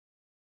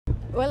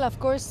Well, of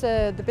course,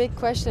 the big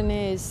question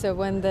is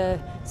when the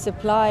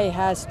supply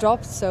has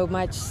dropped so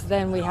much,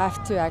 then we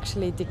have to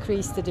actually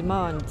decrease the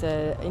demand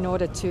in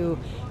order to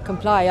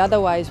comply.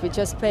 Otherwise, we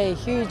just pay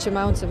huge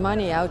amounts of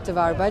money out of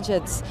our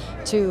budgets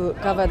to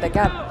cover the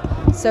gap.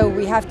 So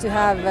we have to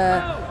have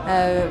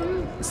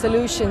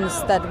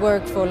solutions that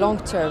work for long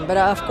term. But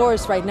of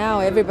course, right now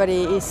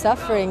everybody is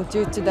suffering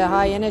due to the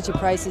high energy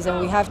prices,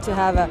 and we have to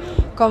have a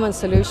common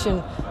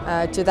solution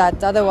to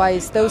that.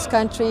 Otherwise, those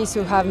countries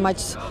who have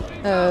much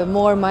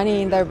more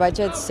money in their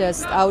budgets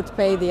just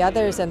outpay the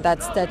others, and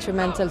that's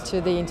detrimental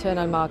to the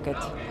internal market.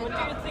 What do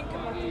you think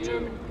about the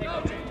German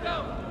package?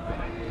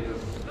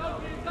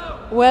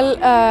 Well,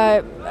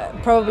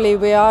 probably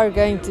we are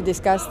going to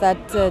discuss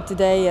that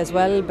today as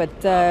well,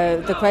 but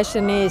the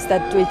question is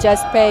that we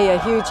just pay a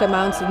huge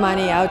amounts of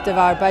money out of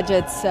our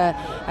budgets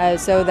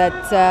so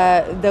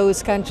that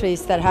those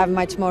countries that have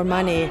much more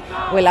money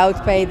will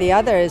outpay the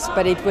others,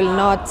 but it will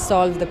not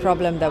solve the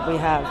problem that we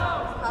have.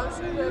 How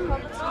should the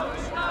common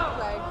solution look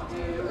like? Do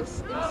you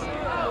ensure on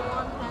the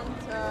one hand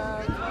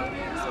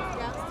deliveries of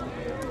gas to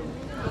the European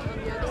Union, but on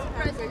the other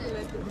hand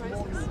regulate the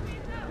prices?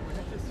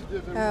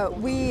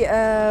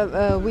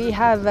 We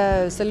have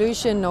a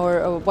solution,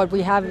 or what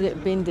we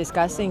have been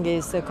discussing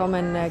is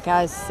common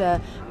gas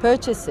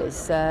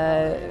purchases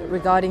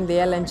regarding the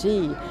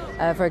LNG,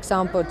 for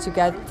example, to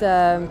get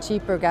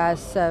cheaper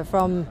gas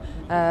from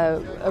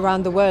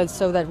around the world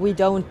so that we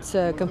don't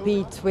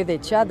compete with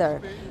each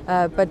other.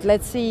 But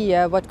let's see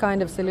what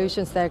kind of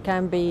solutions there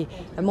can be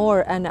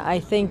more, and I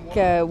think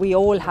we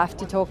all have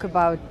to talk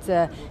about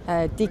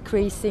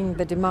decreasing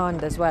the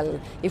demand as well.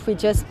 If we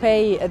just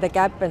pay the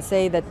gap and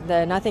say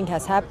that nothing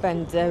has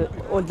happened,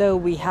 although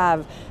we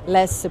have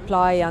less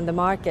supply on the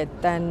market,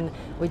 then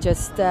we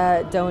just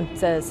don't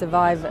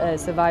survive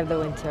the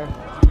winter.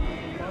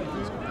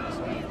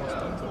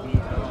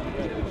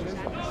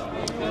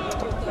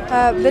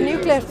 The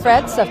nuclear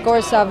threats, of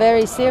course, are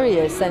very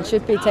serious and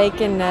should be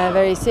taken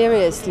very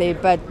seriously,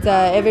 but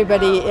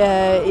everybody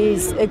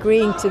is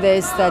agreeing to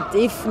this, that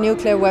if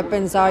nuclear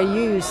weapons are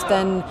used,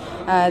 then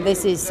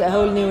this is a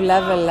whole new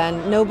level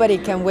and nobody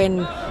can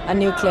win a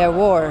nuclear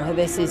war.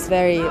 This is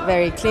very,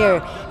 very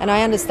clear. And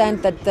I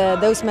understand that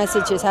those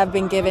messages have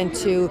been given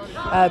to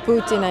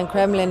Putin and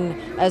Kremlin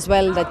as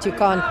well, that you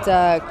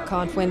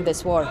can't win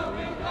this war.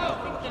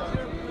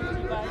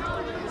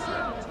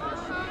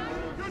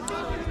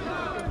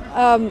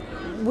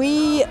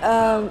 We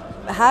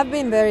have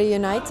been very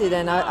united,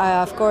 and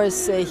of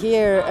course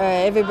here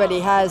everybody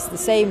has the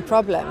same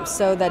problems,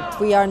 so that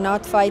we are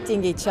not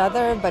fighting each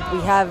other, but we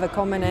have a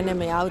common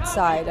enemy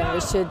outside, and we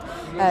should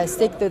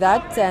stick to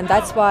that. And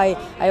that's why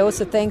I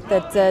also think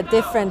that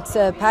different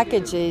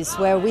packages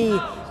where we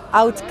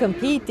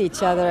outcompete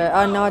each other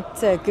are not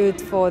good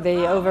for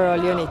the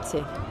overall unity.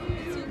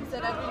 It seems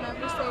that every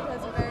member state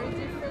has a very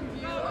different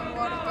view on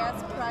what a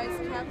gas price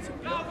cap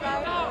should look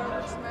like,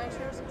 or which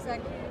measures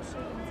exactly it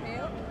should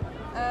entail.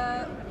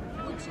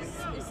 Which is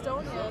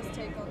Estonia's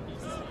take on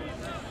this?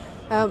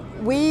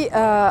 We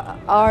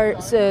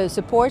are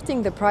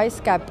supporting the price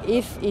cap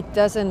if it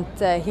doesn't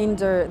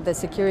hinder the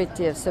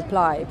security of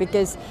supply,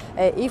 because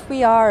if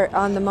we are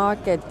on the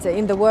market,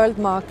 in the world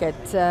market,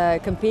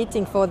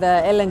 competing for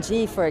the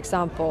LNG, for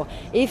example,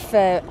 if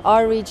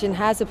our region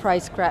has a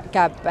price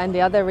cap and the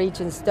other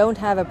regions don't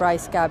have a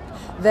price cap,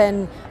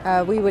 then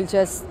we will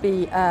just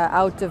be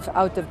out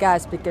of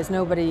gas, because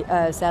nobody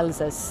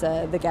sells us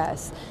the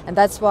gas. And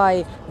that's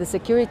why the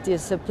security of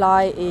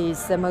supply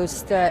is the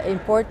most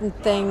important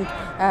thing,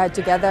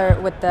 together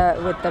with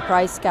the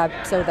price cap,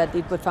 so that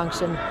it would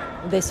function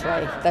this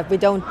way, that we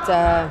don't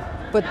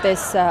put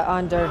this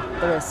under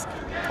the risk.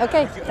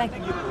 Okay, thank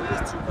you. You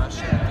always to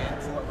Russia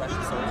against what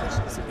Russian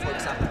soldiers, for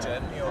example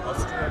Germany or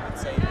Austria, would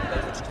say that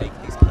they would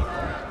take these people,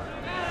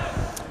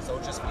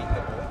 soldiers fleeing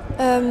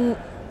the war?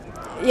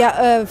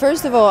 Yeah,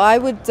 first of all, I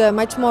would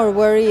much more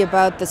worry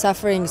about the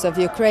sufferings of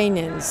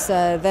Ukrainians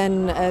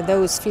than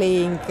those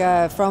fleeing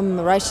from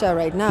Russia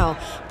right now.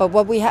 But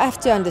what we have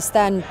to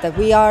understand, that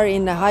we are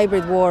in a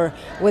hybrid war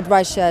with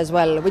Russia as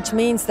well, which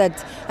means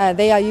that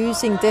they are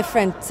using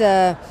different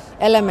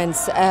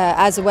elements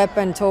as a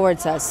weapon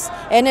towards us.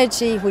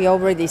 Energy, we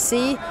already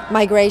see.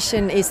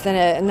 Migration is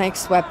the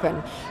next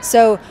weapon.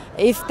 So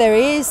if there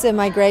is a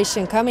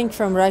migration coming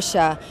from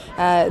Russia,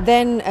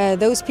 then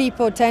those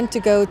people tend to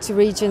go to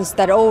regions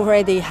that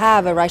already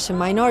have a Russian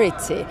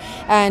minority.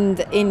 And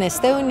in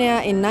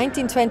Estonia, in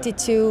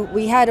 1922,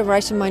 we had a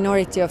Russian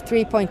minority of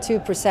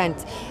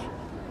 3.2%.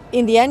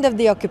 In the end of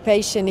the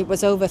occupation, it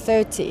was over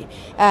 30.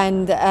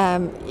 And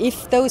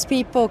if those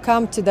people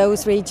come to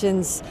those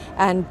regions,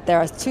 and there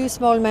are two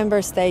small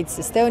member states,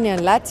 Estonia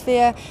and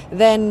Latvia,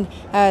 then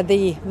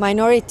the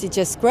minority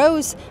just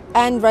grows,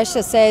 and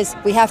Russia says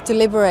we have to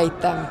liberate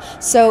them.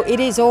 So it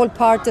is all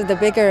part of the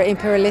bigger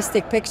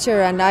imperialistic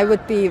picture, and I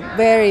would be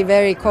very,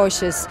 very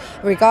cautious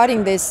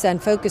regarding this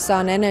and focus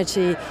on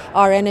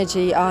our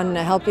energy on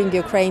helping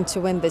Ukraine to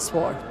win this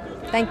war.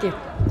 Thank you.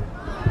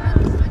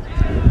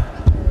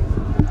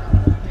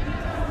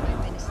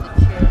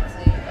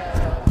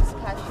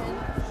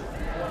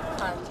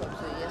 Part of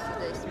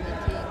yesterday's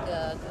meeting.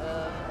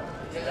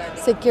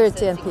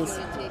 Security and peace.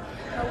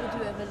 How would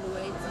you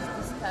evaluate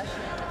this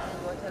discussion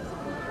and what are the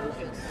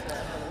conclusions?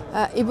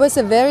 It was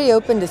a very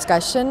open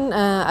discussion.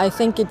 I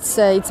think it's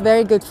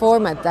very good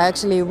format.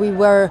 Actually, we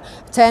were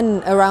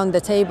 10 around the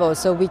table,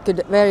 so we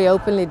could very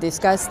openly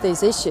discuss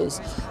these issues.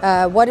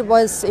 What it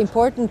was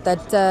important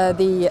that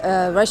the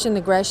Russian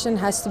aggression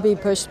has to be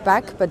pushed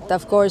back, but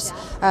of course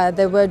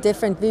there were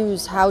different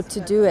views how to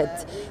do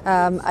it.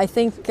 I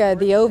think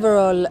the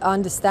overall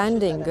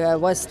understanding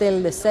was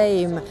still the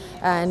same,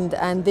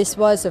 and this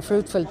was a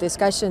fruitful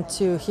discussion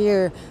to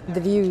hear the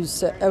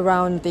views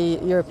around the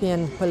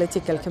European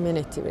political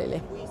community,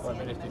 really. Prime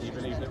Minister, do you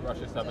believe that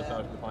Russia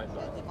sabotaged the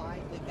pipeline?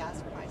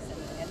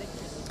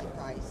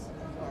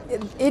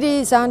 It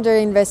is under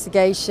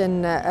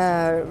investigation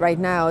right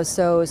now,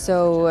 so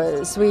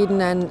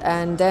Sweden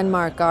and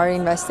Denmark are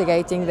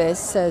investigating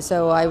this,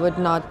 so I would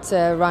not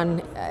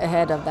run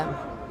ahead of them.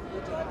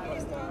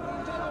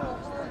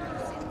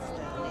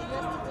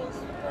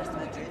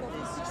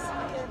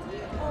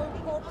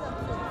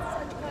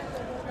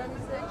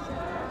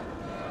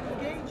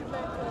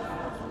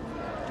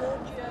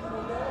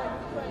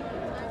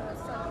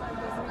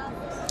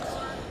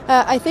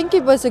 I think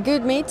it was a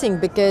good meeting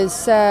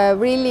because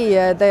really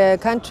the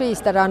countries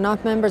that are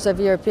not members of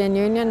the European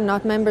Union,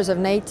 not members of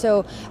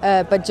NATO,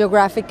 but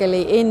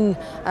geographically in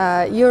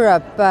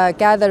Europe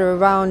gather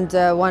around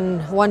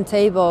one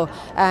table,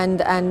 and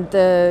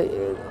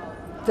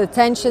the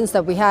tensions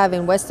that we have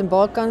in Western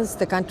Balkans,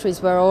 the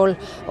countries were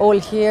all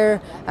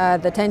here.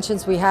 The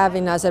tensions we have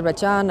in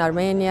Azerbaijan,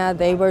 Armenia,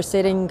 they were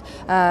sitting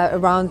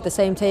around the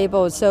same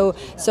table. So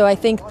I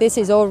think this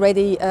is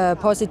already a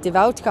positive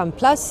outcome.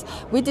 Plus,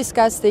 we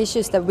discussed the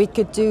issues that we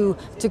could do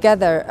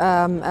together.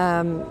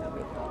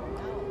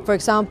 For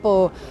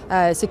example,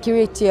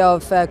 security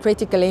of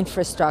critical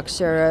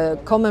infrastructure,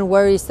 common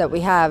worries that we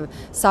have,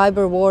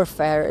 cyber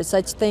warfare,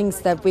 such things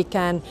that we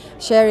can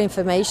share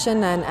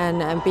information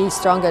and be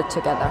stronger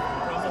together.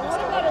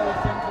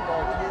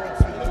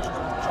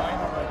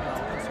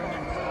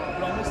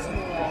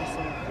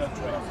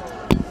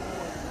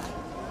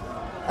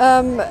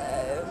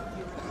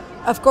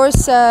 Of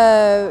course,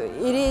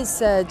 it is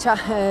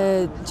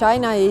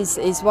China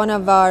is one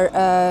of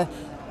our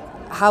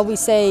how we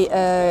say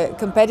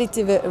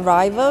competitive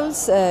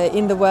rivals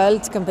in the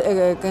world,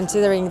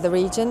 considering the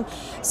region.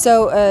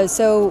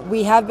 So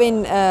we have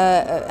been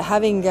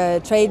having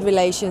trade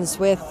relations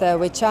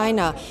with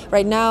China.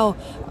 Right now,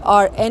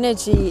 our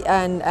energy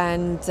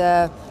and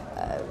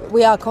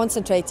we are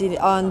concentrated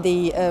on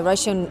the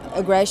Russian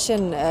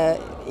aggression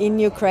in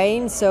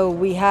Ukraine, so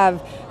we have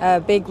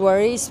big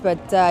worries,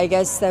 but I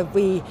guess that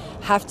we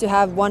have to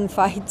have one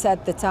fight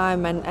at the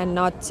time and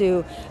not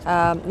to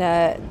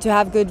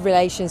have good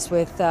relations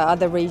with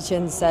other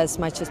regions as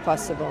much as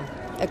possible.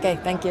 Okay,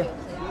 thank you.